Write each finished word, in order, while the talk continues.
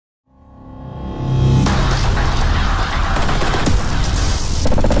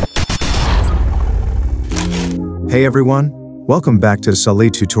Hey everyone, welcome back to Salih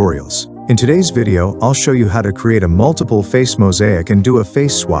Tutorials. In today's video, I'll show you how to create a multiple face mosaic and do a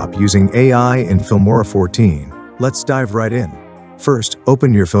face swap using AI in Filmora 14. Let's dive right in. First,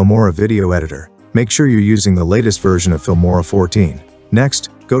 open your Filmora video editor. Make sure you're using the latest version of Filmora 14. Next,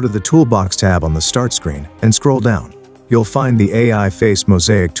 go to the Toolbox tab on the Start screen and scroll down. You'll find the AI Face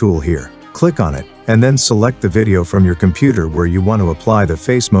Mosaic tool here. Click on it, and then select the video from your computer where you want to apply the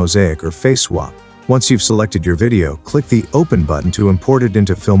face mosaic or face swap. Once you've selected your video, click the Open button to import it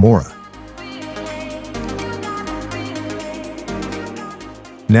into Filmora.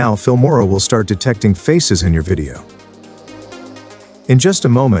 Now, Filmora will start detecting faces in your video. In just a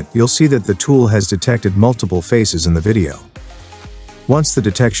moment, you'll see that the tool has detected multiple faces in the video. Once the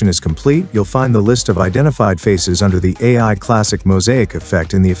detection is complete, you'll find the list of identified faces under the AI Classic Mosaic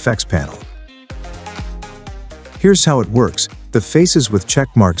effect in the Effects panel. Here's how it works. The faces with check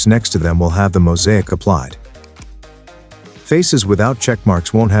marks next to them will have the mosaic applied. Faces without check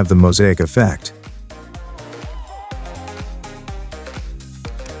marks won't have the mosaic effect.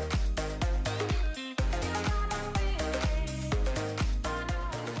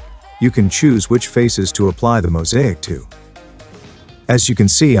 You can choose which faces to apply the mosaic to. As you can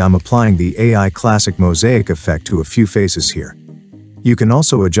see, I'm applying the AI Classic Mosaic effect to a few faces here. You can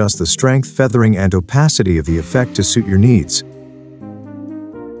also adjust the strength, feathering, and opacity of the effect to suit your needs.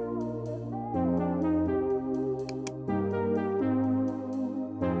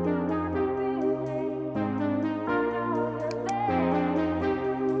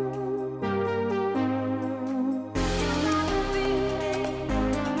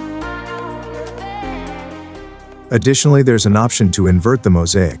 Additionally, there's an option to invert the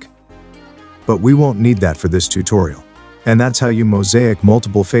mosaic. But we won't need that for this tutorial. And that's how you mosaic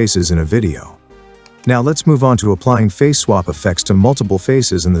multiple faces in a video. Now let's move on to applying face swap effects to multiple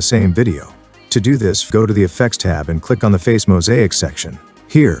faces in the same video. To do this, go to the Effects tab and click on the Face Mosaic section.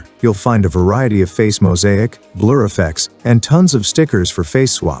 Here, you'll find a variety of face mosaic, blur effects, and tons of stickers for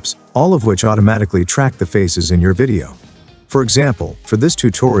face swaps, all of which automatically track the faces in your video. For example, for this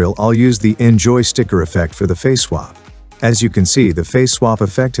tutorial, I'll use the Enjoy sticker effect for the face swap. As you can see, the face swap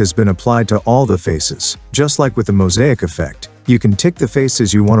effect has been applied to all the faces. Just like with the mosaic effect, you can tick the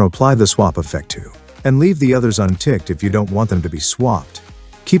faces you want to apply the swap effect to, and leave the others unticked if you don't want them to be swapped.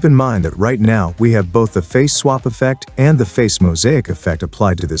 Keep in mind that right now, we have both the face swap effect and the face mosaic effect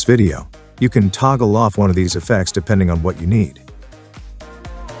applied to this video. You can toggle off one of these effects depending on what you need.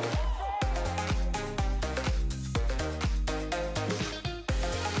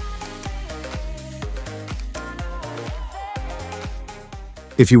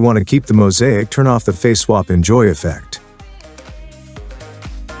 If you want to keep the mosaic, turn off the face swap enjoy effect.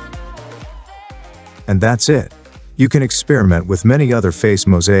 And that's it. You can experiment with many other face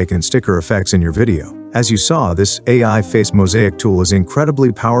mosaic and sticker effects in your video. As you saw, this AI Face Mosaic tool is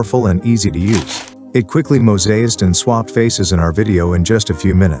incredibly powerful and easy to use. It quickly mosaiced and swapped faces in our video in just a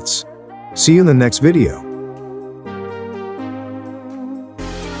few minutes. See you in the next video.